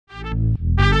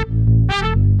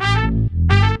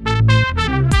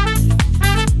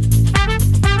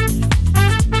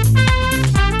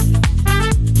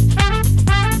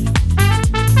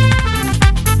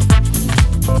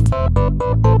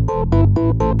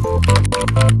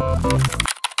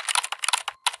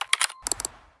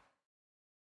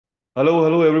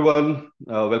Hello everyone.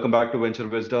 Welcome back to Venture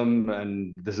Wisdom.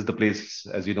 And this is the place,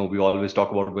 as you know, we always talk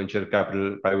about venture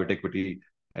capital, private equity,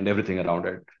 and everything around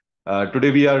it. Today,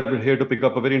 we are here to pick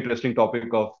up a very interesting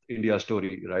topic of India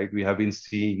story, right? We have been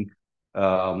seeing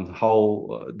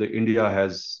how the India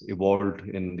has evolved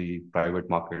in the private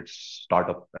markets,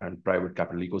 startup and private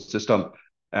capital ecosystem,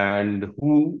 and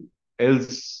who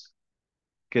else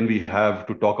can we have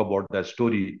to talk about that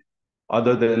story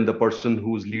other than the person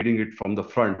who's leading it from the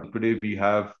front? Today we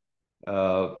have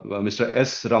Mr.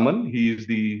 S Ramann. He is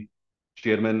the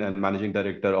chairman and managing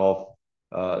director of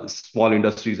Small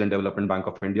Industries and Development Bank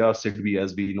of India, SIDBI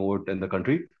as we know it in the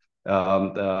country,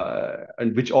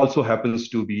 and which also happens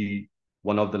to be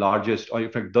one of the largest, or in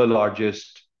fact, the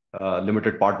largest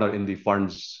limited partner in the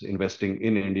funds investing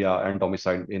in India and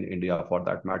domiciled in India for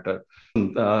that matter.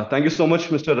 Thank you so much,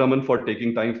 Mr. Raman, for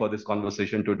taking time for this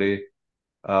conversation today.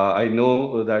 I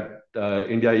know that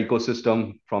India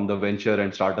ecosystem from the venture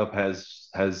and startup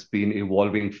has been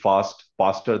evolving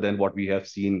faster than what we have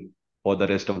seen for the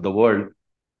rest of the world.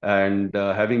 And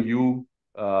having you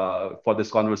for this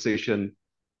conversation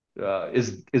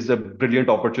is a brilliant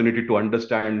opportunity to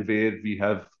understand where we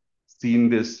have seen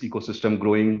this ecosystem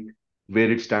growing, where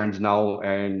it stands now,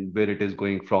 and where it is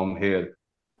going from here.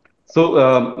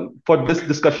 So, for this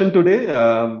discussion today,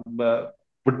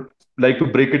 would like to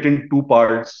break it in two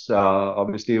parts.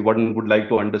 Obviously, one would like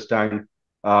to understand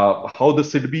how the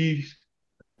SIDBI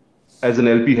as an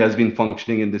LP has been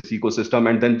functioning in this ecosystem,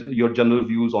 and then your general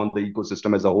views on the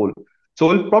ecosystem as a whole. So,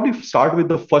 we'll probably start with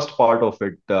the first part of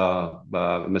it,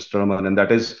 Mr. Raman, and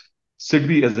that is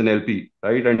SIDBI as an LP,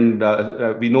 right? And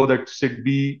we know that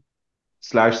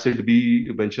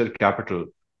SIDBI/SIDBI Venture Capital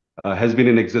has been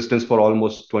in existence for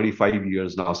almost 25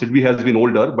 years now. SIDBI has been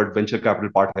older, but venture capital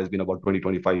part has been about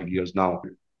 25 years now.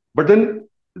 But then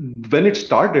when it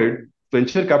started,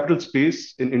 venture capital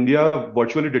space in India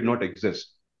virtually did not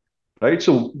exist, right?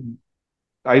 So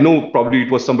I know probably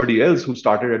it was somebody else who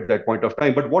started at that point of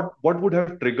time, but what would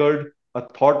have triggered a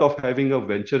thought of having a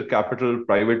venture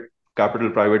private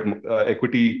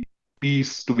equity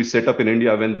piece to be set up in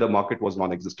India when the market was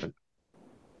non-existent?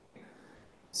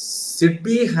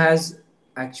 SIDBI has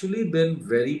actually been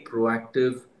very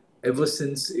proactive ever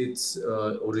since its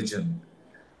origin,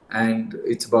 and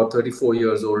it's about 34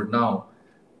 years old now.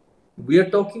 We are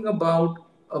talking about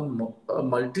a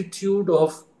multitude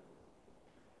of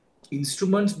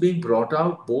instruments being brought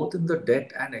out both in the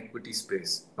debt and equity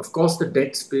space. Of course, the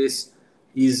debt space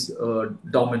is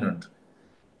dominant.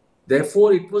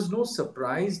 Therefore, it was no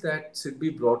surprise that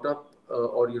SIDBI brought up,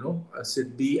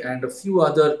 SIDBI and a few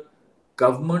other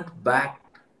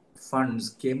government-backed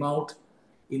funds came out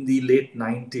in the late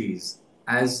 90s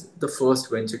as the first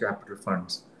venture capital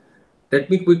funds. Let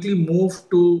me quickly move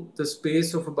to the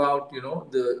space of about,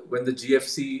 when the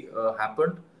GFC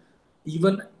happened.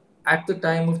 Even at the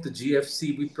time of the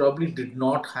GFC, we probably did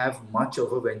not have much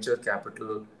of a venture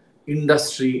capital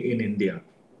industry in India.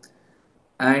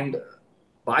 And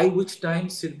by which time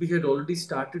SIDBI had already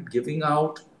started giving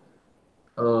out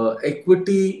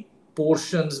equity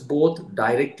portions both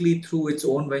directly through its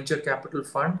own venture capital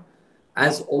fund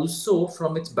as also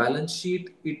from its balance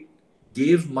sheet. It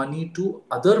gave money to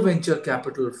other venture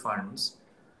capital funds,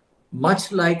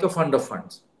 much like a fund of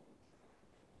funds.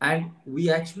 And we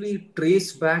actually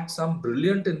trace back some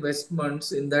brilliant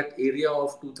investments in that area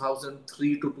of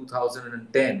 2003 to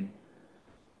 2010,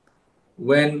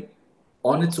 when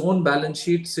on its own balance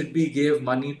sheet, SIDBI gave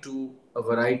money to a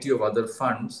variety of other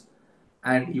funds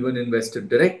and even invested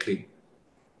directly.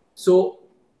 So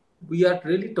we are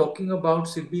really talking about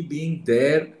SIDBI being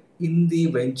there in the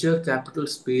venture capital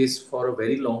space for a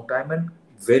very long time and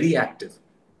very active.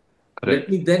 Correct. Let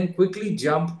me then quickly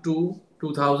jump to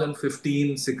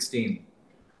 2015-16,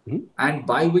 and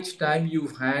by which time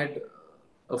you've had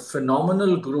a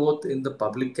phenomenal growth in the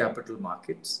public capital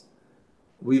markets.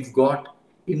 We've got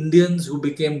Indians who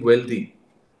became wealthy.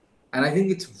 And I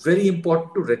think it's very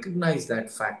important to recognize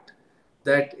that fact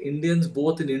that Indians,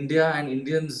 both in India and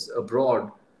Indians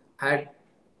abroad, had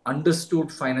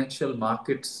understood financial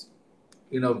markets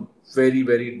in a very,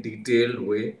 very detailed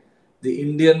way. The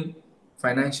Indian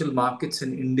financial markets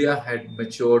in India had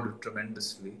matured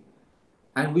tremendously.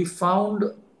 And we found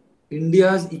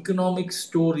India's economic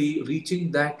story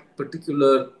reaching that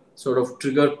particular sort of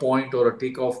trigger point or a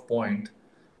takeoff point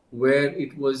where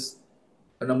it was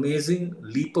an amazing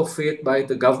leap of faith by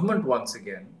the government once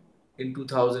again in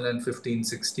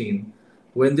 2015-16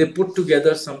 when they put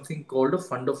together something called a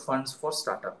fund of funds for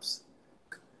startups.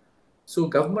 So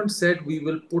government said we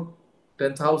will put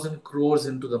 10,000 crores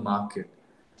into the market.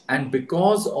 And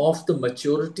because of the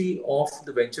maturity of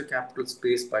the venture capital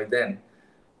space by then,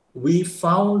 we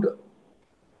found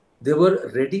there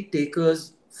were ready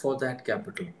takers for that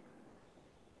capital.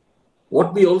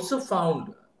 What we also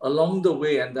found along the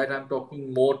way, and that I'm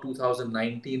talking more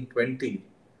 2019-20,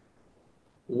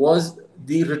 was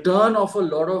the return of a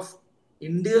lot of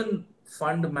Indian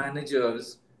fund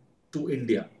managers to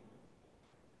India.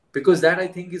 Because that, I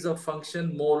think, is a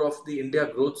function more of the India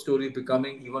growth story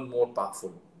becoming even more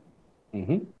powerful.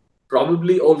 Mm-hmm.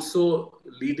 Probably also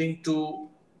leading to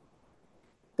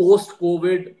post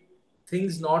COVID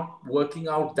things not working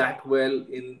out that well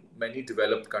in many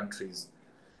developed countries.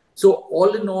 So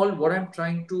all in all, what I'm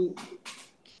trying to,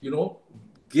 you know,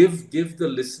 give the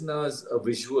listeners a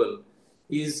visual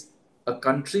is a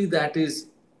country that is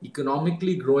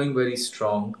economically growing very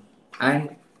strong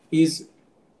and is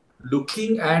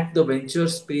looking at the venture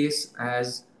space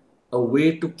as a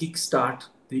way to kickstart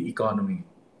the economy.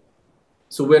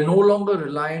 So we're no longer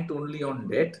reliant only on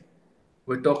debt.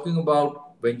 We're talking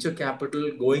about venture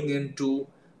capital going into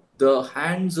the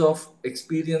hands of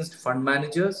experienced fund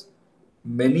managers,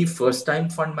 many first time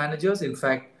fund managers. In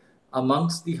fact,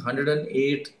 amongst the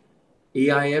 108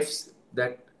 AIFs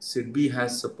that SIDBI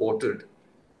has supported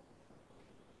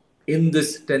in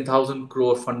this 10,000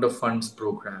 crore fund of funds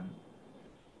program,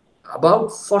 about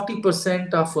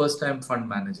 40% are first time fund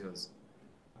managers.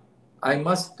 I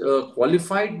must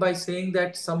qualify it by saying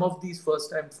that some of these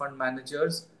first time fund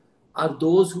managers are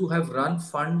those who have run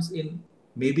funds in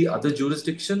maybe other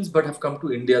jurisdictions but have come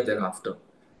to India thereafter.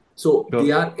 So they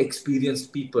Sure. are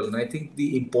experienced people. And I think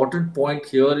the important point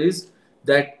here is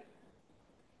that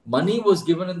money was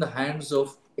given in the hands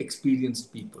of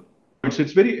experienced people.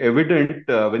 It's very evident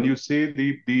when you say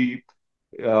the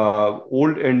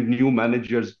old and new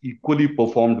managers equally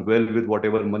performed well with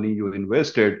whatever money you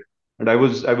invested. And I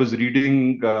was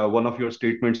reading one of your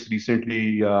statements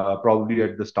recently, probably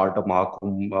at the start of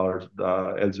Mahakum or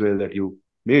elsewhere that you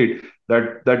made,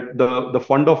 that the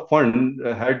fund of fund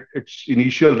had its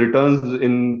initial returns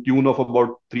in tune of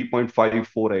about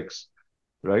 3.54x,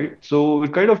 right? So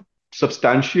it kind of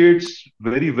substantiates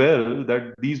very well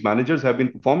that these managers have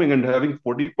been performing, and having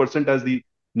 40% as the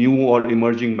new or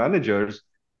emerging managers,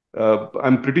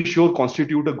 I'm pretty sure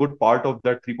constitute a good part of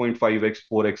that 3.5x,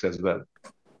 4x as well.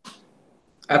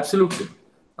 Absolutely.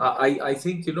 I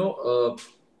think, the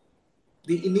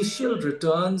initial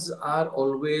returns are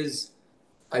always,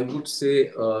 I would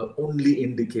say, only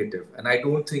indicative. And I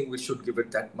don't think we should give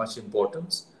it that much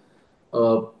importance.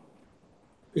 Uh,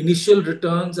 Initial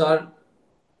returns are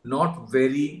not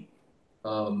very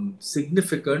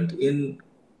significant in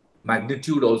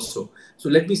magnitude also. So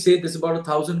let me say this: about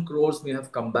 1,000 crores may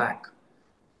have come back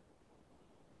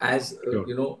as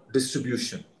Sure.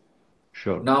 distribution.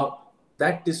 Sure. Now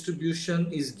that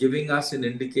distribution is giving us an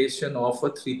indication of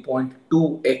a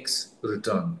 3.2x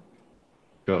return.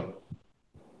 Sure.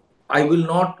 I will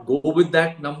not go with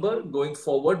that number going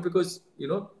forward because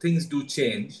things do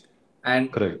change,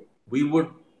 and Correct. we would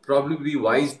probably be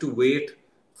wise to wait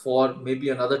for maybe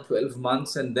another 12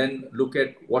 months and then look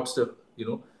at what's the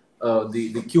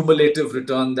cumulative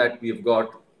return that we've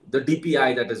got, the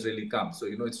DPI that has really come. So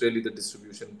it's really the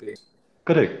distribution page.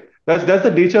 Correct. That's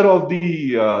the nature of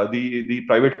the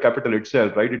private capital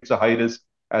itself, right? It's a high risk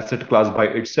asset class by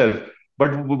itself.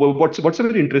 But what's a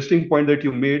very interesting point that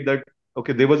you made, that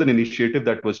okay, there was an initiative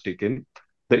that was taken.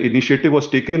 The initiative was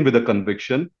taken with a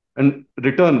conviction, and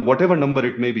return, whatever number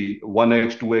it may be,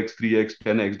 1x, 2x, 3x,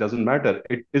 10x, doesn't matter.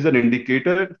 It is an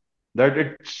indicator that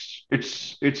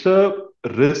it's a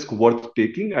risk worth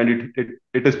taking, and it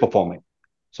is performing.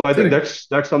 So I think Correct.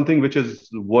 that's something which is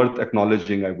worth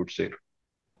acknowledging, I would say.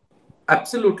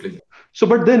 Absolutely. So,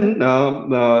 but then,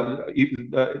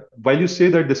 while you say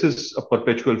that this is a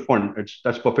perpetual fund,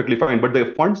 that's perfectly fine. But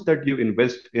the funds that you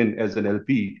invest in as an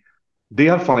LP, they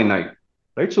are finite,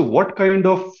 right? So, what kind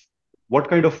of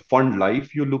fund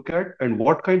life you look at, and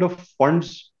what kind of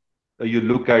funds you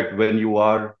look at when you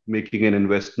are making an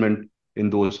investment in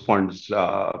those funds,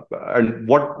 and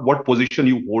what position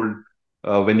you hold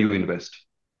when you invest.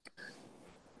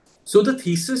 So the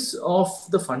thesis of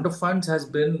the fund of funds has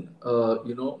been,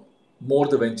 more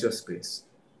the venture space.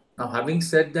 Now, having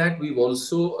said that, we've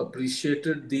also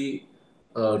appreciated the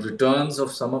returns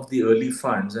of some of the early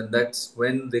funds, and that's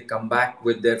when they come back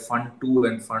with their fund two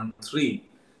and fund three.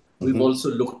 We've Hmm. also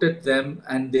looked at them,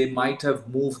 and they might have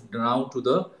moved now to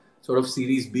the sort of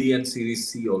Series B and Series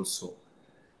C also.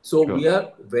 So we Sure.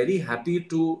 are very happy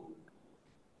to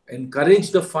encourage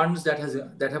the funds that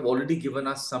have already given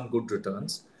us some good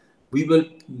returns. We will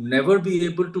never be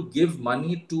able to give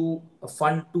money to a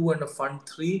fund 2 and a fund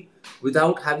 3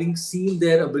 without having seen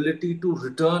their ability to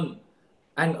return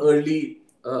an early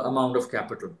amount of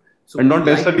capital. So And we not like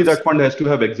necessarily to that fund has to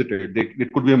have exited.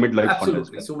 It could be a midlife fund as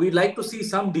absolutely. well. So we'd like to see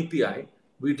some DPI.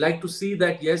 We'd like to see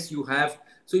that yes, you have.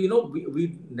 So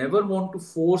we never want to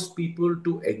force people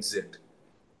to exit.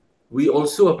 We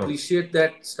also Sure. appreciate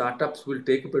that startups will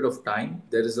take a bit of time.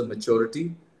 There is a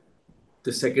maturity.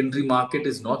 The secondary market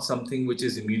is not something which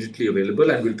is immediately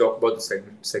available, and we'll talk about the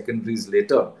secondaries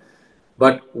later.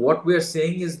 But what we are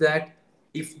saying is that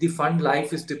if the fund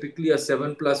life is typically a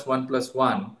 7 plus 1 plus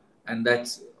 1, and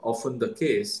that's often the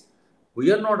case,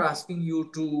 we are not asking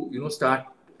you to start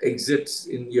exits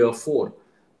in year 4.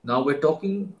 Now we're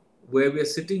talking where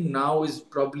we're sitting now is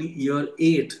probably year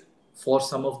 8 for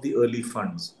some of the early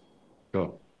funds.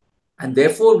 Sure. And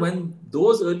therefore, when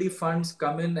those early funds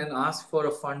come in and ask for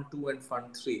a fund 2 and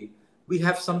fund 3, we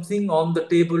have something on the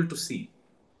table to see.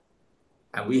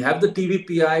 And we have the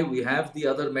TVPI, we have the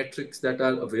other metrics that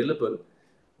are available.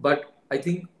 But I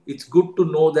think it's good to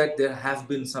know that there have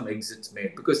been some exits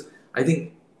made, because I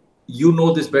think you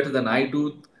know this better than I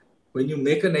do. When you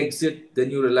make an exit, then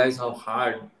you realize how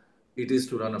hard it is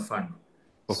to run a fund.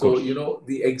 Of So, course.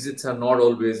 the exits are not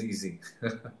always easy.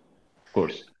 Of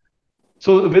course.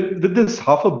 So with this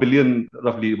half a billion,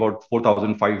 roughly about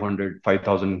 4,500,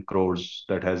 5,000 crores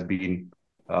that has been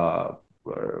uh,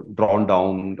 drawn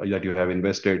down, that you have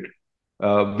invested,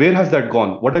 where has that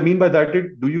gone? What I mean by that is,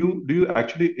 do you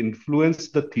actually influence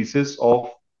the thesis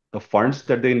of the funds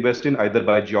that they invest in, either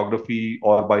by geography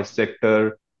or by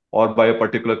sector or by a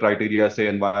particular criteria, say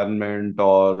environment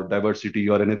or diversity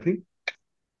or anything?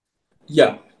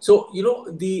 Yeah. So,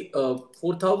 the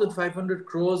 4,500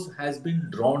 crores has been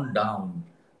drawn down.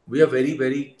 We are very,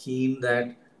 very keen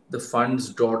that the funds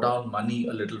draw down money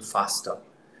a little faster.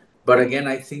 But again,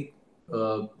 I think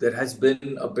there has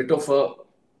been a bit of a,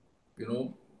 you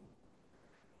know,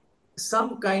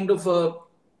 some kind of a,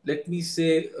 let me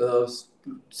say,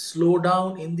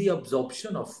 slowdown in the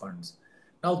absorption of funds.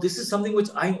 Now, this is something which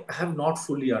I have not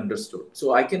fully understood.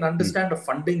 So I can Hmm. understand a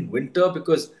funding winter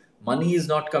because money is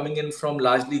not coming in from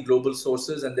largely global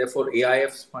sources, and therefore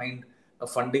AIFs find a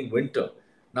funding winter.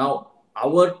 Now,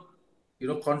 our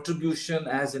contribution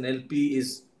as an LP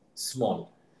is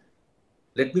small.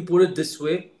 Let me put it this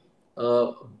way: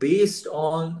 based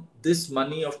on this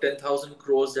money of 10,000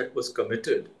 crores that was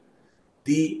committed,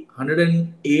 the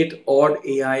 108 odd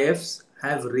AIFs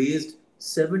have raised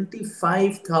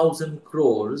 75,000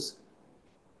 crores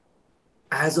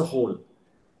as a whole.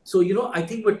 So, I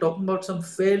think we're talking about some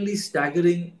fairly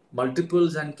staggering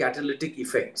multiples and catalytic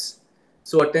effects.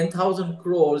 So, a 10,000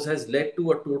 crores has led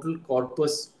to a total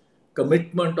corpus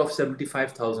commitment of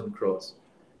 75,000 crores,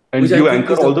 And which do I you think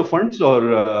anchor is all a the funds, or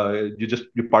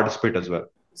you participate as well?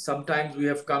 sometimes we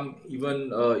have come even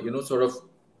sort of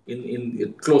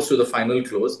in close to the final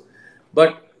close,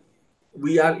 but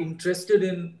we are interested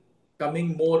in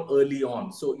coming more early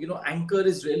on. So anchor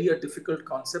is really a difficult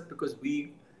concept because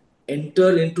we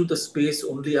enter into the space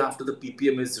only after the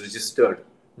PPM is registered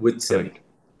with SEBI. Correct.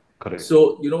 Correct.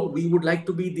 So we would like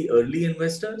to be the early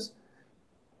investors,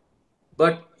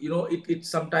 but it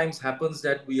sometimes happens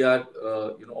that we are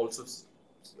also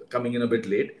coming in a bit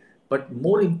late. But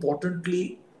more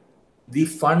importantly, the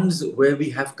funds where we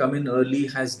have come in early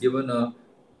has given a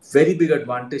very big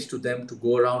advantage to them to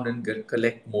go around and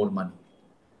collect more money,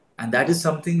 and that is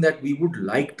something that we would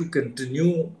like to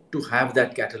continue to have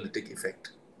that catalytic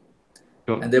effect,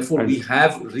 and Sure. therefore we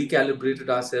have recalibrated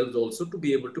ourselves also to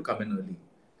be able to come in early.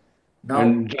 Now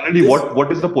And generally, this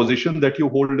what is the position that you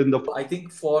hold in the fund? I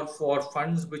think for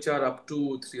funds which are up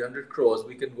to 300 crores,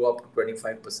 we can go up to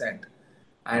 25%.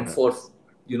 And Okay. for,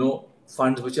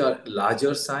 funds which are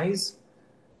larger size,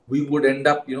 we would end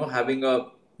up, having a,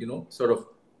 sort of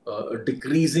a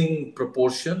decreasing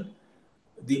proportion.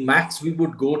 The max we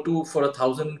would go to for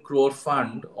 1,000 crore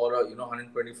fund or a,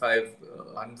 125,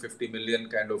 150 million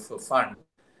kind of a fund,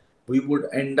 we would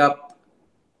end up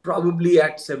probably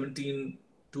at 17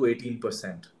 to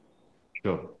 18%.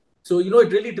 Sure. So,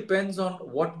 it really depends on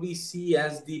what we see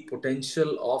as the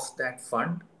potential of that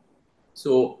fund.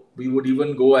 So we would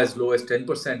even go as low as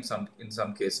 10% in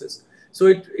some cases. So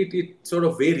it sort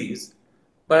of varies.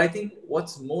 But I think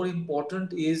what's more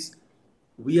important is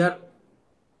we are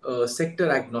sector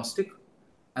agnostic,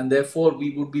 and therefore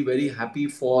we would be very happy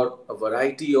for a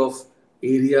variety of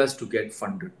areas to get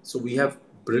funded. So we have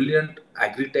brilliant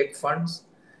agri-tech funds,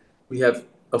 we have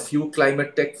a few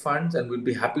climate tech funds, and we'll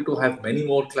be happy to have many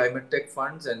more climate tech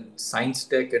funds and science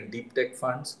tech and deep tech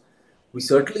funds. We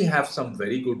certainly have some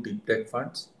very good deep tech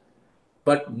funds.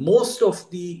 But most of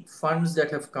the funds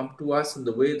that have come to us and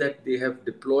the way that they have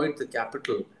deployed the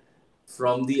capital,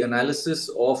 from the analysis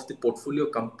of the portfolio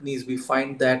companies, we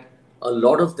find that a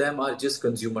lot of them are just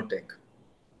consumer tech.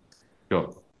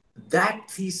 Sure. That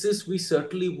thesis we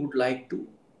certainly would like to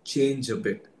change a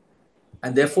bit.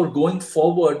 And therefore, going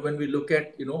forward, when we look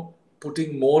at,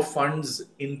 putting more funds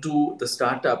into the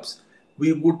startups,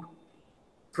 we would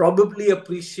probably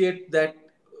appreciate that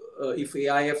if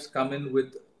AIFs come in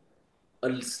with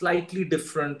a slightly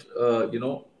different,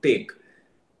 take.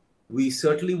 We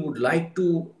certainly would like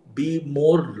to be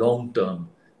more long term.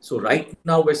 So right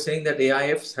now we're saying that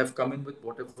AIFs have come in with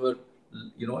whatever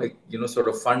sort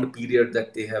of fund period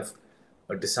that they have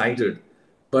decided,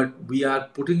 but we are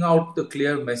putting out the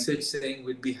clear message saying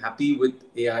we'd be happy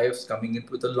with AIFs coming in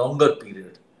with a longer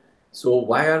period. So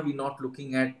why are we not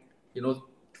looking at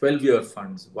 12-year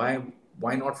funds? Why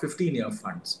not 15-year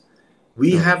funds?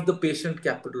 We Sure. have the patient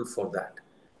capital for that.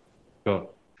 Sure.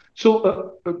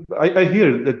 So I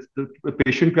hear that the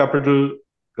patient capital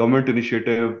government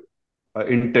initiative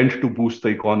intent to boost the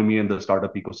economy and the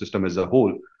startup ecosystem as a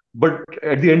whole. But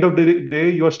at the end of the day,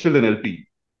 you are still an LP,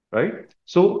 right?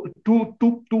 So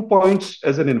two points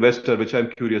as an investor, which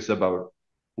I'm curious about.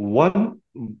 One,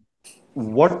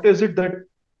 what is it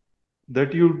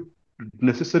that you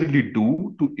necessarily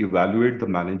do to evaluate the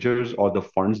managers or the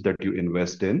funds that you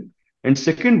invest in? And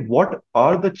second, what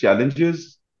are the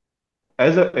challenges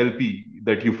as a LP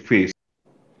that you face?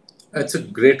 That's a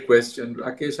great question,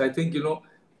 Rakesh. I think,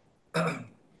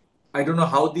 I don't know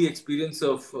how the experience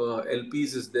of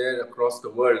LPs is there across the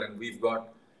world, and we've got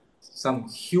some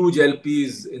huge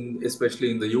LPs in, especially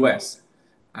in the US,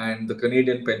 and the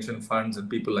Canadian pension funds and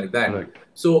people like that. Correct.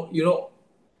 So,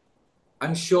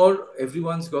 I'm sure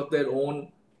everyone's got their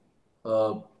own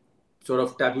uh, sort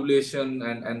of tabulation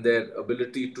and their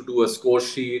ability to do a score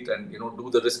sheet and do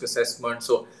the risk assessment.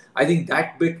 So I think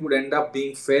that bit would end up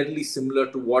being fairly similar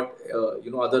to what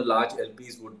other large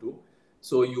LPs would do.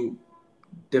 So you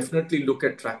definitely look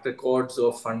at track records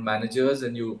of fund managers,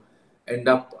 and you end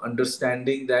up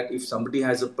understanding that if somebody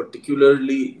has a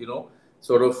particularly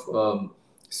sort of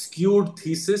skewed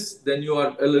thesis, then you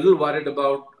are a little worried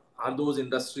about, are those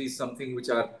industries something which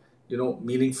are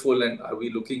meaningful, and are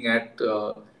we looking at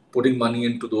putting money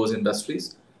into those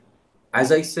industries.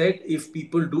 As I said, if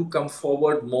people do come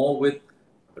forward more with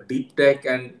deep tech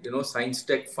and science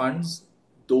tech funds,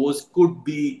 those could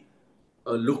be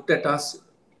looked at us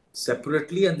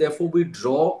separately, and therefore we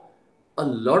draw a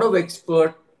lot of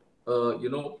expert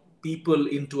people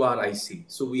into our IC.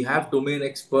 So we have domain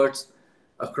experts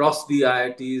across the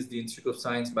IITs, the Institute of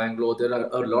Science, Bangalore. There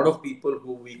are a lot of people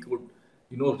who we could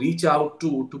reach out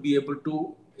to be able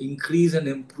to increase and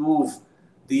improve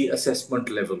the assessment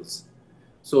levels.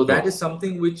 So that Sure. is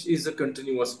something which is a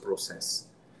continuous process.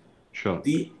 Sure.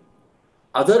 The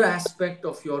other aspect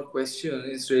of your question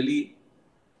is really,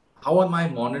 how am I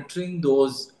monitoring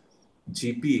those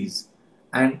GPs,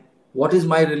 and what is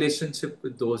my relationship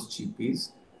with those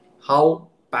GPs? How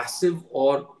passive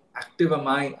or active am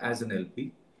I as an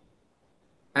LP?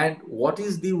 And what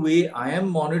is the way I am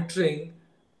monitoring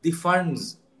the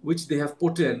funds which they have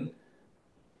put in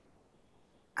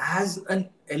as an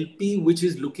LP which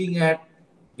is looking at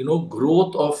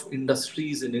growth of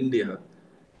industries in India?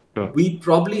 Sure. We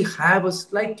probably have a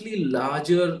slightly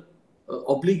larger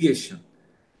obligation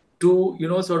to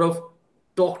sort of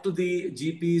talk to the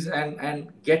GPs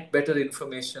and get better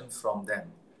information from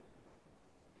them.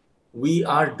 We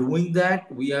are doing that.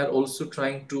 We are also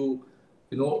trying to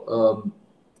you know um,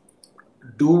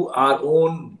 do our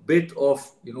own bit of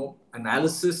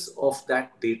analysis of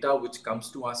that data which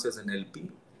comes to us as an LP.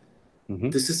 Hmm.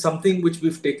 This is something which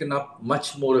we've taken up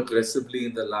much more aggressively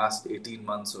in the last 18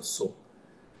 months or so.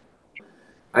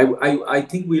 I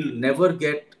think we'll never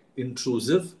get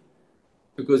intrusive,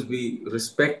 because we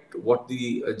respect what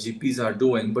the GPs are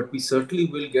doing, but we certainly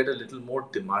will get a little more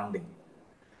demanding.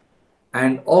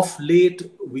 And of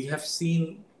late, we have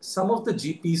seen some of the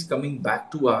GPs coming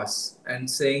back to us and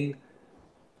saying,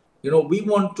 we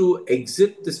want to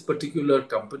exit this particular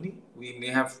company. We may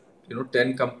have,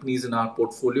 10 companies in our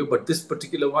portfolio, but this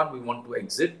particular one we want to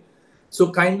exit.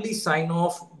 So kindly sign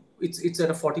off. It's at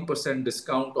a 40%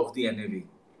 discount of the NAV.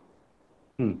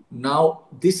 Hmm. Now,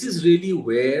 this is really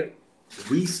where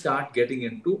we start getting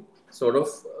into sort of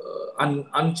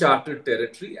uncharted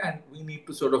territory, and we need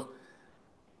to sort of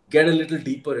get a little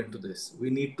deeper into this. We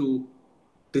need to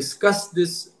discuss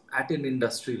this at an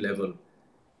industry level.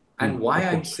 And Hmm. why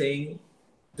Of I'm course. saying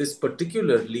this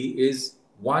particularly is,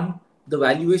 one, the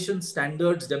valuation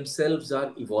standards themselves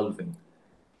are evolving.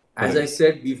 As I Correct.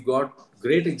 said, we've got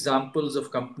great examples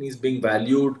of companies being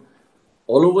valued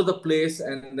all over the place,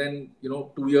 and then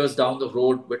 2 years down the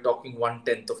road, we're talking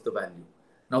 1/10 of the value.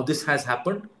 Now, this has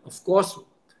happened. Of course,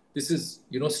 this is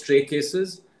stray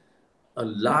cases. A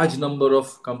large number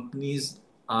of companies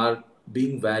are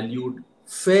being valued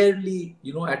fairly,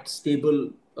 at stable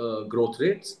growth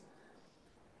rates.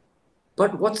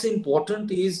 But what's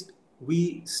important is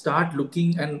we start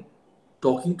looking and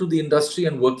talking to the industry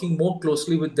and working more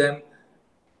closely with them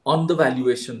on the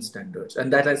valuation standards.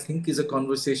 And that, I think, is a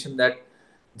conversation that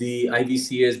the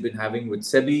IVCA has been having with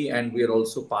SEBI, and we are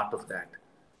also part of that.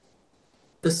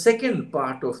 The second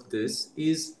part of this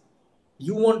is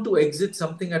you want to exit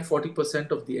something at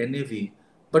 40% of the NAV,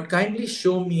 but kindly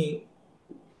show me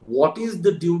what is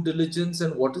the due diligence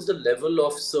and what is the level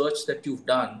of search that you've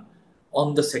done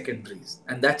on the secondaries.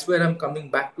 And that's where I'm coming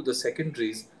back to the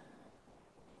secondaries.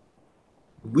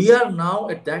 We are now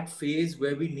at that phase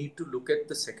where we need to look at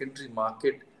the secondary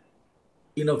market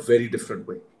in a very different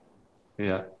way.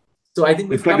 Yeah. So I think In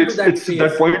we've fact, come to that it's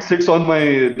that phase. point sits on my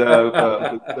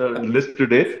list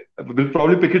today. We'll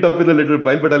probably pick it up in a little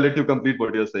while, but I'll let you complete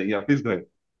what you're saying. Yeah, please go ahead.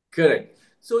 Correct.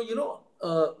 So,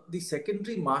 the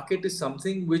secondary market is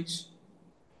something which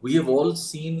we have all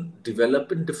seen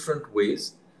develop in different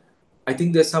ways. I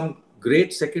think there's some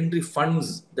great secondary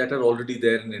funds that are already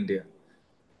there in India.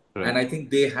 And Right. I think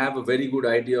they have a very good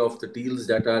idea of the deals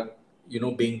that are,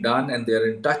 being done, and they're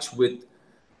in touch with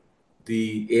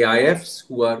the AIFs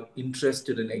who are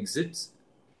interested in exits.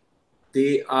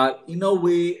 They are, in a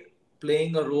way,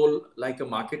 playing a role like a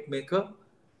market maker,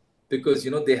 because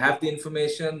they have the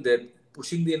information, they're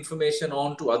pushing the information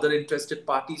on to other interested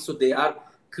parties, so they are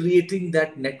creating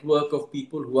that network of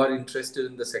people who are interested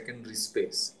in the secondary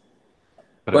space.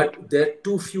 Correct. But there are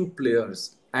too few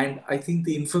players, and I think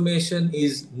the information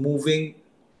is moving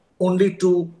only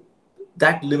to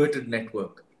that limited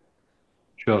network.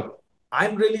 Sure.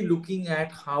 I'm really looking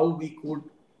at how we could,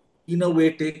 in a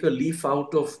way, take a leaf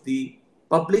out of the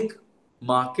public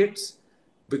markets,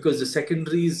 because the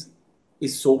secondaries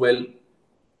is so well,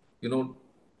 you know,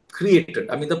 created.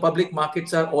 I mean, the public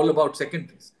markets are all about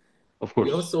secondaries. Of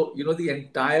course. So the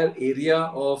entire area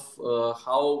of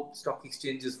how stock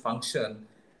exchanges function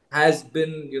has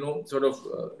been, sort of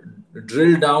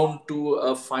drilled down to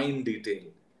a fine detail.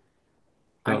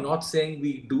 I'm Yeah. not saying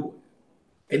we do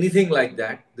anything like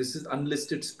that. This is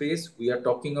unlisted space. We are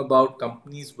talking about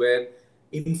companies where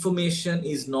information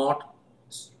is not,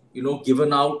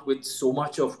 given out with so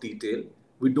much of detail.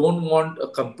 We don't want a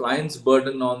compliance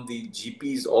burden on the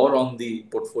GPs or on the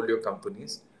portfolio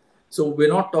companies. So we're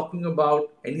not talking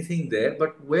about anything there,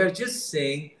 but we're just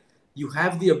saying you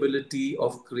have the ability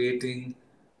of creating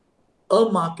a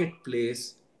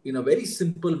marketplace in a very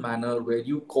simple manner where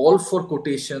you call for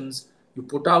quotations, you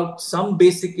put out some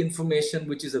basic information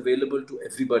which is available to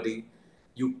everybody.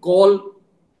 You call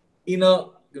in a,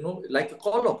 like a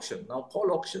call auction. Now,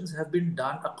 call auctions have been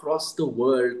done across the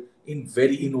world in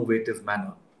very innovative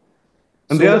manner.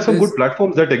 And there are So some there's, good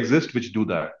platforms that exist which do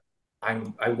that.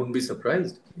 I wouldn't be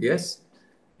surprised. Yes,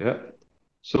 Yeah.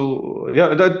 So yeah,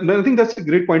 I think that's a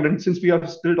great point. And since we are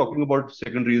still talking about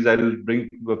secondaries, I'll bring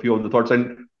a few of the thoughts.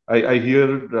 And I hear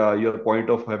your point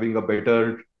of having a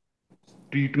better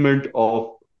treatment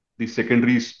of the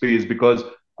secondary space, because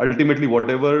ultimately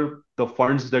whatever the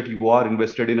funds that you are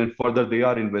invested in and further they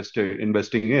are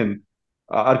investing in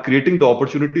are creating the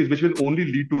opportunities which will only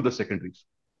lead to the secondaries,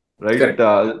 right?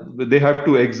 correct. They have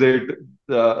to exit,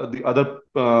 the other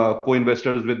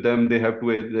co-investors with them, they have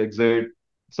to exit,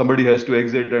 somebody has to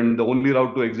exit, and the only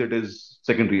route to exit is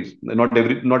secondaries. Not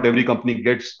every company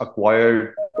gets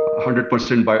acquired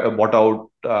 100% bought out,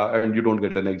 and you don't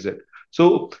get an exit.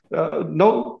 So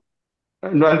now,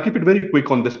 and I'll keep it very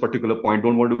quick on this particular point,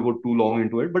 don't want to go too long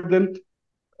into it, but then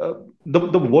uh,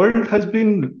 the world has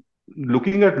been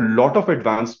looking at a lot of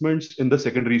advancements in the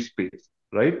secondary space,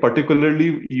 right?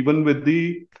 Particularly even with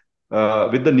the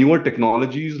newer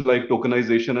technologies like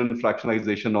tokenization and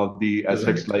fractionalization of the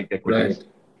assets Right, like right, equities,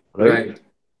 right? right.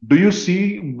 Do you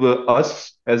see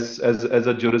us as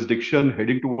a jurisdiction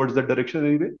heading towards that direction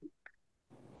anyway?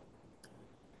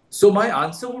 So my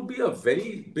answer would be a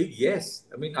very big yes.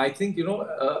 I mean, I think,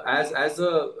 as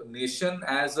a nation,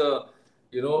 as a,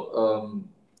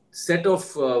 set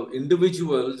of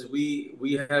individuals,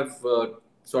 we have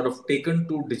sort of taken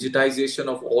to digitization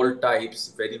of all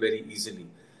types very, very easily,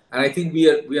 and I think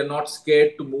we are not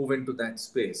scared to move into that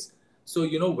space. So,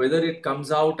 whether it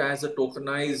comes out as a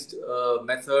tokenized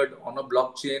method on a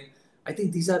blockchain, I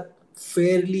think these are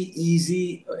fairly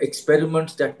easy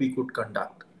experiments that we could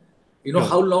conduct. How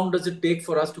Sure. long does it take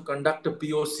for us to conduct a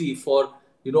POC for,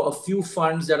 a few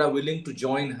funds that are willing to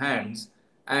join hands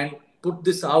and put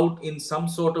this out in some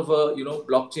sort of a,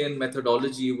 blockchain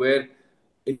methodology where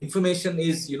information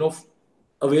is,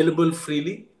 available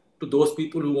freely to those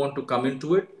people who want to come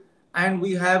into it. And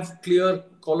we have clear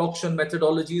call auction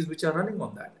methodologies which are running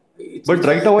on that. It's, But it's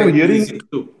right now I'm fairly easy hearing to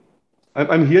do.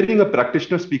 I'm hearing a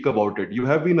practitioner speak about it. You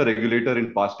have been a regulator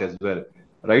in past as well,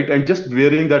 right? And just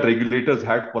wearing that regulator's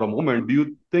hat for a moment, do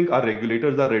you think our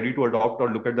regulators are ready to adopt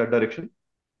or look at that direction?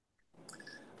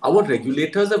 Our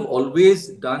regulators have always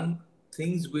done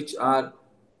things which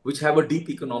have a deep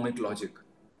economic logic.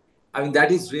 I mean,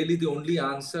 that is really the only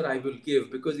answer I will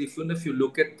give, because even if you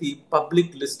look at the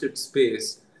public listed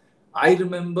space, I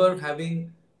remember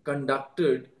having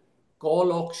conducted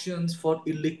call auctions for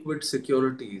illiquid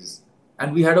securities,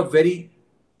 and we had a very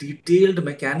detailed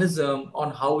mechanism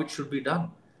on how it should be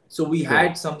done. So we Sure.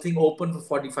 had something open for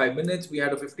 45 minutes, we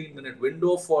had a 15-minute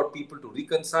window for people to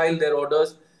reconcile their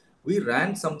orders. We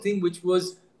ran something which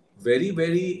was very,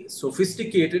 very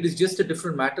sophisticated. It's just a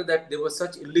different matter that there were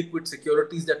such illiquid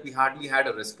securities that we hardly had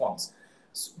a response.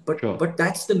 Sure. But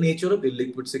that's the nature of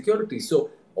illiquid securities.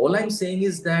 So all I'm saying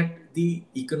is that the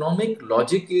economic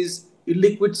logic is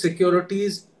illiquid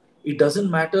securities. It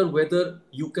doesn't matter whether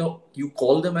you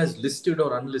call them as listed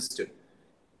or unlisted.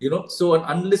 So an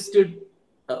unlisted,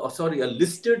 sorry, a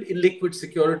listed illiquid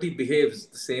security behaves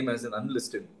the same as an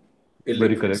unlisted Very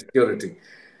illiquid correct. security.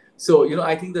 So,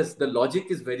 I think the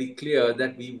logic is very clear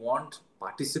that we want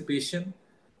participation,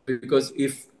 because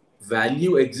if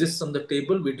value exists on the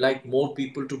table, we'd like more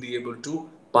people to be able to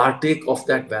partake of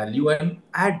that value and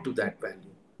add to that value.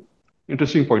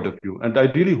 Interesting point of view. And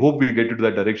I really hope we get into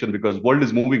that direction because world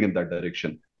is moving in that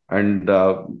direction. And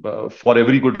for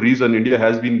every good reason, India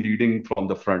has been leading from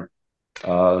the front.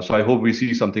 So I hope we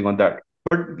see something on that.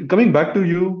 But coming back to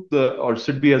you, or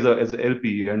SIDBI as a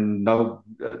LP, and now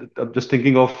I'm just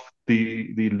thinking of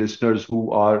the listeners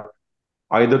who are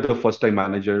either the first time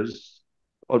managers,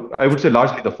 or I would say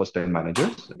largely the first time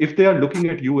managers. If they are looking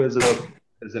at you as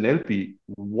an LP,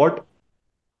 what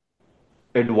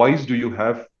advice do you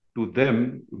have to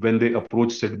them when they approach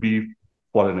SIDBI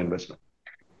for an investment?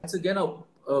 That's again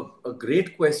a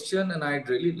great question, and I'd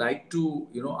really like to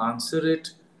answer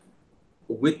it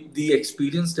with the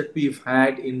experience that we've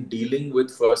had in dealing with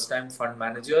first time fund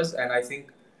managers. And I think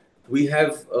we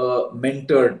have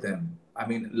mentored them. I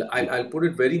mean, I'll put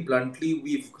it very bluntly,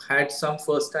 we've had some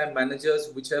first time managers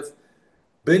which have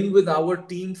been with our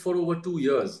team for over 2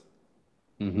 years,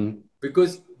 Mm-hmm.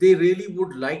 because they really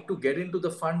would like to get into the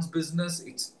funds business.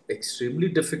 It's extremely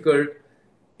difficult.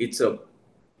 It's a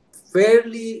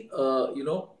fairly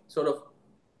sort of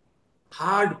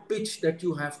hard pitch that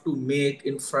you have to make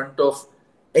in front of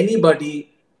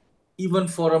anybody, even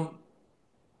for a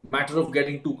matter of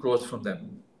getting 2 crores from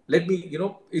them. Let me,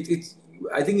 it's,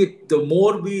 I think the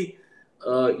more we,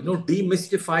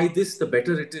 demystify this, the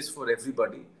better it is for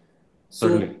everybody. So,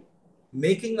 Certainly.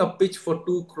 making a pitch for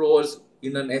 2 crores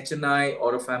in an HNI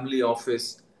or a family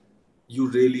office, you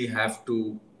really have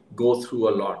to go through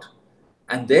a lot.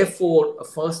 And therefore, a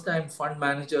first time fund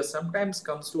manager sometimes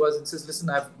comes to us and says, listen,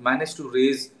 I've managed to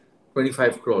raise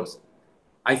 25 crores.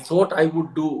 I thought I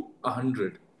would do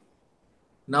 100.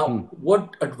 Now, Hmm.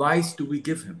 what advice do we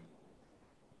give him?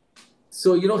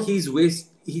 So,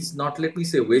 he's not, let me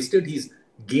say wasted, he's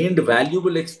gained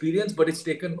valuable experience, but it's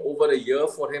taken over a year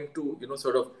for him to,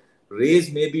 sort of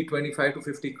raise maybe 25 to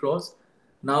 50 crores.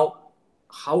 Now,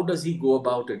 how does he go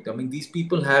about it? I mean, these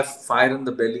people have fire in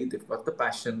the belly, they've got the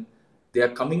passion. They are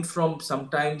coming from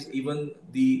sometimes even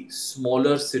the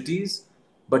smaller cities,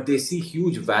 but they see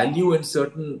huge value in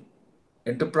certain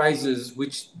enterprises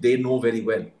which they know very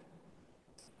well.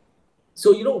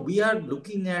 So, we are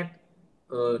looking at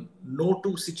no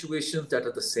two situations that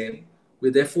are the same.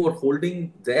 We're therefore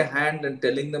holding their hand and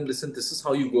telling them, listen, this is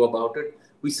how you go about it.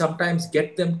 We sometimes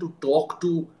get them to talk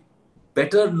to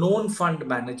better known fund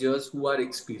managers who are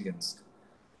experienced.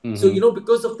 So, Mm-hmm.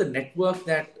 because of the network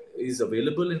that is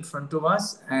available in front of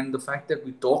us and the fact that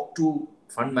we talk to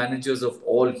fund managers of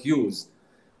all hues,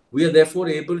 we are therefore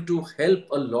able to help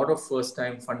a lot of first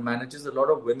time fund managers, a lot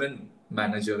of women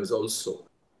managers also.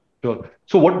 Sure.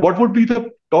 So what would be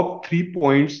the top 3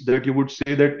 points that you would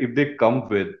say that if they come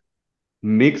with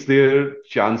makes their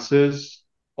chances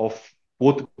of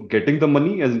both getting the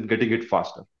money and getting it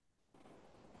faster?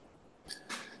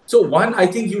 So, one, I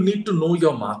think you need to know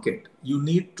your market. You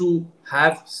need to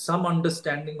have some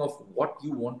understanding of what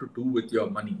you want to do with your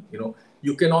money.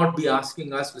 You cannot be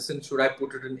asking us, listen, should I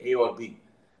put it in A or B?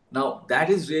 Now, that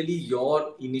is really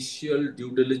your initial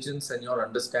due diligence and your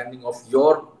understanding of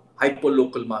your hyper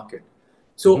local market.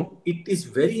 Mm-hmm. So, it is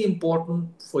very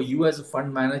important for you as a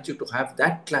fund manager to have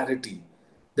that clarity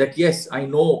that, yes, I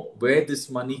know where this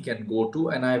money can go to,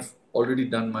 and I've already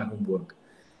done my homework.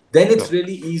 Then it's Sure.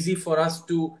 really easy for us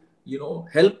to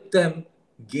help them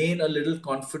gain a little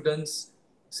confidence,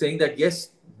 saying that yes,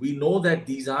 we know that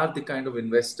these are the kind of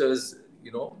investors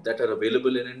that are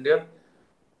available in India.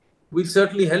 we'll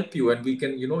certainly help you, and we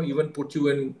can, even put you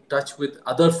in touch with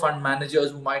other fund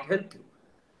managers who might help you.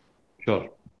 Sure.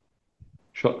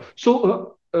 Sure.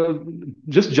 So,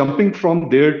 just jumping from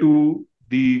there to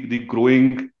the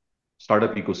growing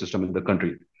startup ecosystem in the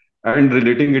country, and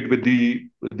relating it with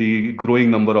the growing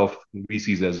number of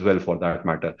VCs as well, for that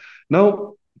matter.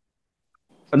 Now,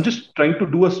 I'm just trying to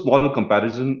do a small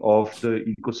comparison of the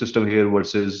ecosystem here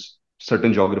versus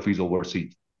certain geographies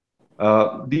overseas.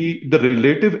 The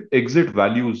relative exit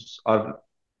values are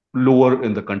lower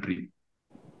in the country.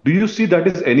 Do you see that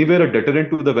is anywhere a deterrent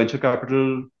to the venture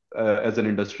capital as an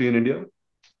industry in India?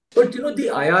 But the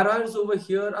IRRs over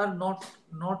here are not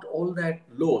all that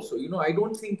low. So I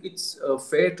don't think it's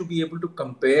fair to be able to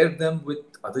compare them with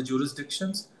other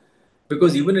jurisdictions,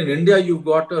 because even in India you've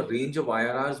got a range of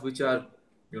IRRs which are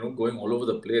going all over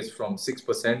the place from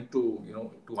 6% to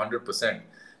 200%.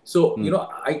 So Hmm,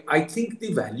 I think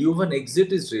the value of an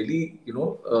exit is really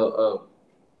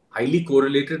highly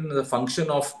correlated in the function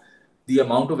of the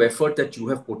amount of effort that you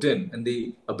have put in and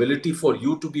the ability for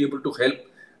you to be able to help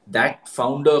that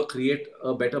founder create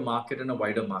a better market and a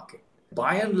wider market.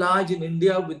 By and large, in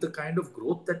India, with the kind of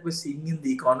growth that we're seeing in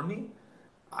the economy,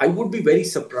 I would be very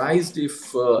surprised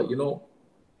if,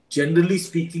 generally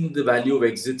speaking, the value of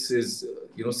exits is,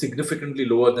 significantly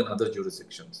lower than other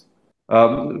jurisdictions.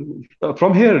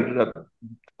 from here,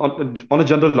 on a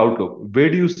general outlook, where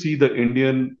do you see the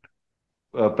Indian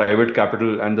private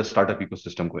capital and the startup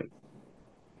ecosystem going?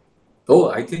 Oh,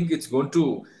 I think it's going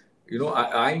to,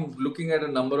 I'm looking at a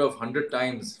number of 100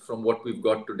 times from what we've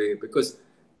got today, because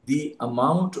the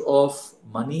amount of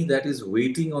money that is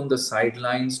waiting on the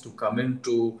sidelines to come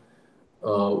into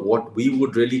what we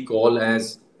would really call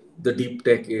as the deep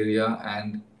tech area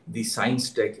and the science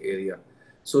tech area.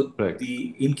 So Correct.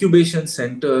 the incubation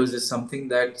centers is something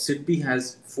that SIDBI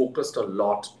has focused a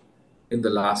lot in the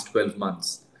last 12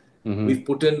 months. Hmm. We've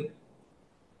put in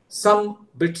some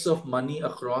bits of money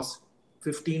across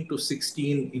 15 to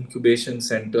 16 incubation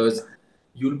centers.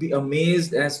 You'll be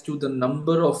amazed as to the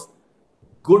number of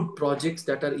good projects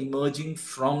that are emerging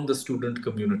from the student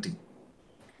community.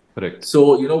 Correct.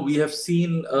 So, we have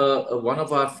seen one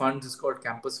of our funds is called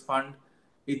Campus Fund.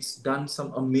 It's done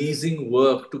some amazing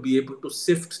work to be able to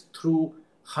sift through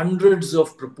hundreds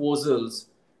of proposals,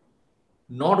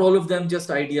 not all of them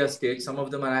just idea stage. Some of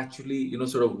them are actually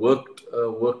sort of worked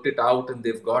it out, and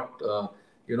they've got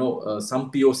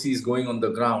some POCs going on the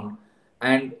ground,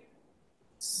 and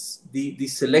the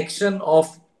selection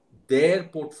of their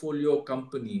portfolio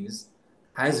companies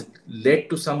has led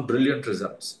to some brilliant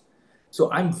results.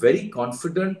 So I'm very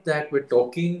confident that we're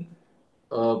talking,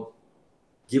 uh,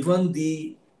 given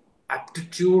the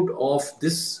aptitude of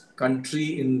this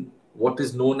country in what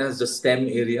is known as the STEM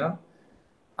area,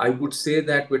 I would say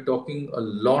that we're talking a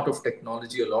lot of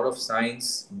technology, a lot of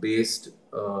science based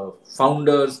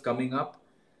founders coming up,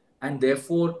 and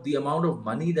therefore the amount of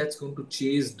money that's going to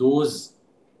chase those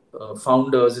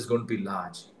founders is going to be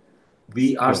large.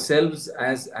 We Sure. ourselves,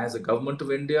 as a government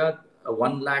of India, a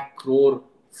 1 lakh crore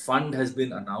fund has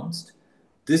been announced.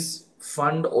 This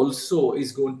fund also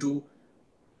is going to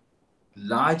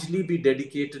largely be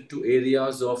dedicated to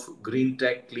areas of green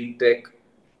tech, clean tech,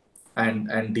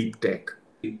 and deep tech.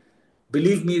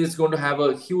 Believe me, it's going to have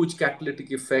a huge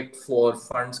catalytic effect for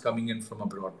funds coming in from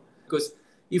abroad. Because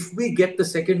if we get the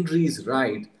secondaries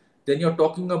right, then you're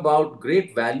talking about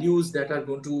great values that are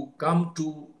going to come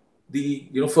to the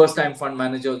first time fund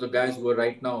managers, the guys who are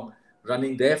right now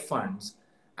running their funds,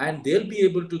 and they'll be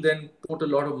able to then put a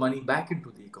lot of money back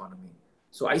into the economy.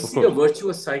 So I Of see a course.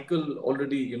 virtuous cycle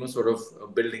already, sort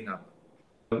of building up.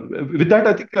 With that,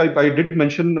 I think I did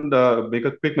mention, make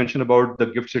a quick mention about the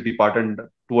gift city part, and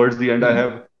towards the end, I Hmm.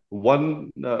 have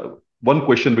one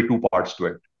question with two parts to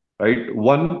it, right?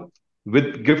 One,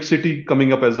 with gift city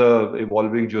coming up as a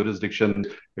evolving jurisdiction,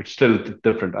 it's still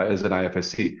different as an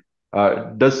IFSC.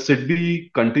 Does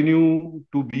SIDBI continue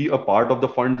to be a part of the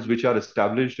funds which are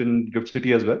established in gift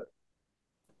city as well?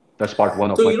 That's part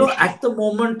one of So, my question. at the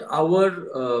moment,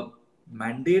 our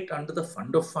mandate under the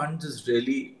fund of funds is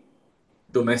really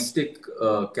domestic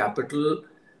capital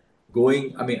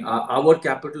going, I mean, our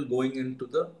capital going into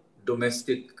the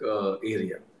domestic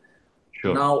area.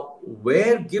 Sure. Now,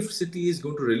 where Gift City is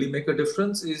going to really make a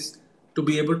difference is to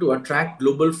be able to attract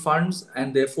global funds,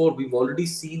 and therefore, we've already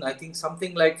seen, I think,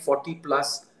 something like 40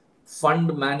 plus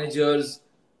fund managers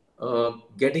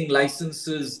getting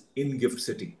licenses in Gift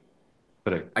City.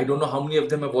 Correct. I don't know how many of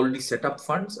them have already set up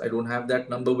funds. I don't have that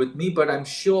number with me, but I'm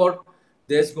sure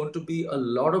there's going to be a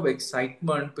lot of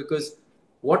excitement, because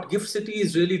what Gift City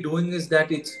is really doing is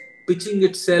that it's pitching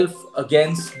itself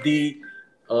against the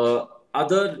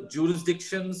other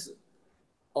jurisdictions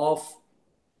of,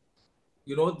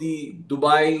 the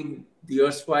Dubai, the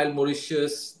erstwhile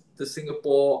Mauritius, the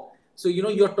Singapore. So,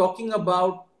 you're talking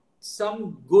about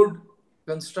some good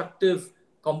constructive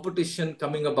competition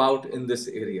coming about in this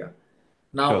area.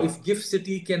 Now, Sure. if Gift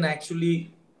City can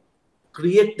actually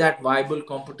create that viable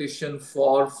competition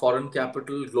for foreign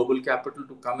capital, global capital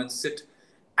to come and sit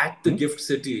at the Hmm? Gift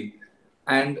City,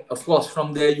 and of course,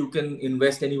 from there you can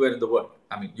invest anywhere in the world.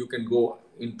 I mean, you can go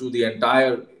into the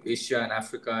entire Asia and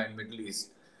Africa and Middle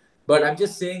East. But I'm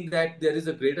just saying that there is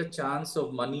a greater chance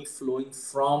of money flowing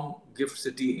from Gift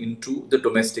City into the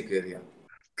domestic area.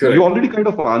 You Correct. already kind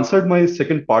of answered my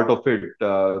second part of it,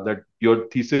 that your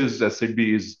thesis as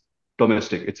SIDBI is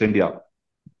domestic, it's India.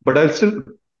 But I'll still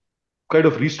kind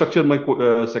of restructure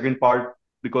my second part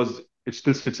because it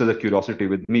still sits as a curiosity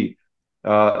with me.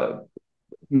 Uh,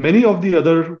 Many of the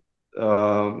other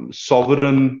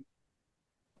sovereign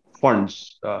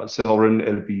funds, sovereign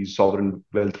LPs, sovereign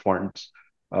wealth funds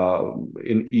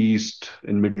in East,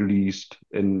 in Middle East,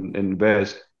 in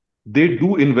West, they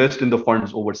do invest in the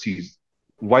funds overseas.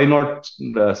 Why not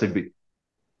SIDBI?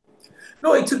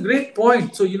 No, it's a great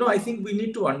point. So, I think we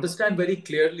need to understand very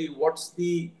clearly what's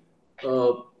the,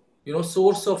 uh,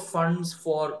 source of funds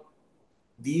for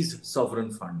these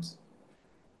sovereign funds.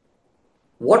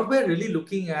 What we're really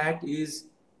looking at is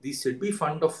the SIDBI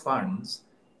fund of funds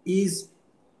is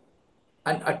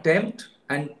an attempt,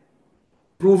 and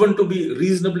proven to be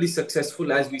reasonably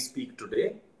successful as we speak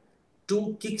today,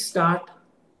 to kickstart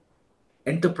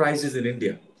enterprises in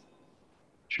India.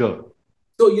 Sure,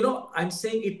 So, I'm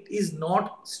saying it is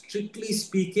not strictly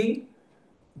speaking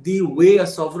the way a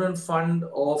sovereign fund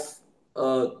of,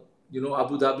 uh,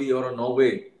 Abu Dhabi or a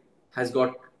Norway has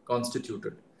got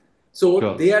constituted. So, what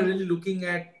sure, they are really looking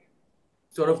at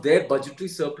sort of their budgetary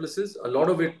surpluses. A lot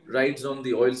of it rides on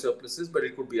the oil surpluses, but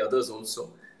it could be others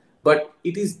also. But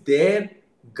it is their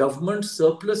government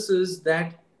surpluses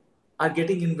that are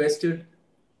getting invested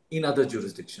in other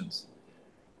jurisdictions.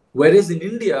 Whereas in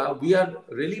India, we are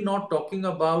really not talking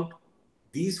about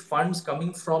these funds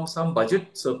coming from some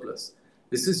budget surplus.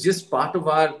 This is just part of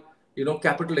our,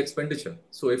 capital expenditure.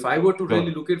 So if I were to really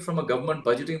sure, look at it from a government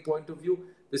budgeting point of view,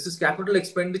 this is capital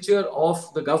expenditure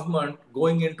of the government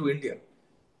going into India.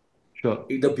 sure.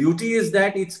 The beauty is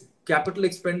that it's capital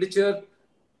expenditure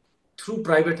through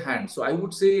private hands. So I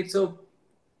would say it's a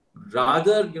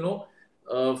rather,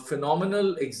 a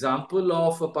phenomenal example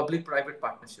of a public-private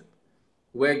partnership,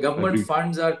 where government Agreed.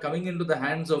 funds are coming into the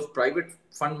hands of private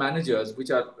fund managers,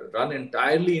 which are run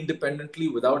entirely independently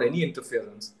without any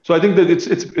interference. So I think that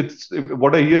it's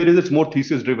what I hear is it's more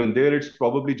thesis driven. There, it's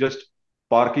probably just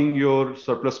parking your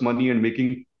surplus money and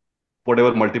making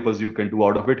whatever multiples you can do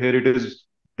out of it. Here it is,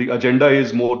 the agenda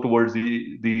is more towards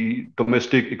the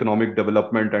domestic economic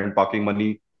development and parking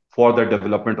money for that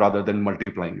development rather than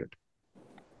multiplying it.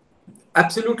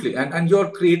 Absolutely. And you're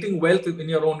creating wealth in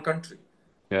your own country.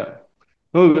 Yeah.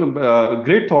 No,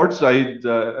 great thoughts. I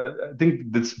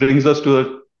think this brings us to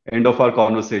the end of our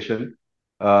conversation.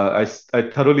 I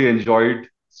thoroughly enjoyed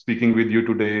speaking with you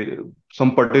today.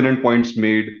 Some pertinent points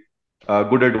made,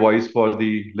 good advice for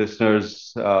the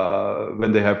listeners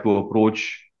when they have to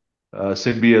approach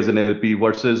SIDBI as an LP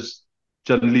versus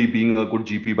generally being a good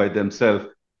GP by themselves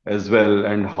as well,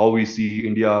 and how we see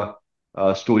India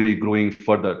story growing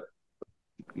further.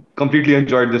 Completely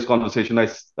enjoyed this conversation.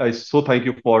 I so thank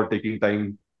you for taking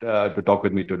time to talk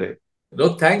with me today. No,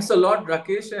 thanks a lot,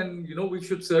 Rakesh. And, we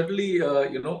should certainly,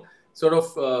 sort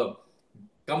of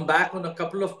come back on a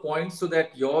couple of points so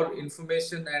that your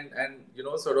information and,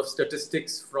 sort of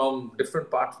statistics from different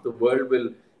parts of the world will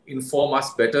inform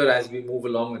us better as we move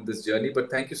along in this journey. But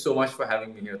thank you so much for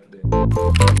having me here today.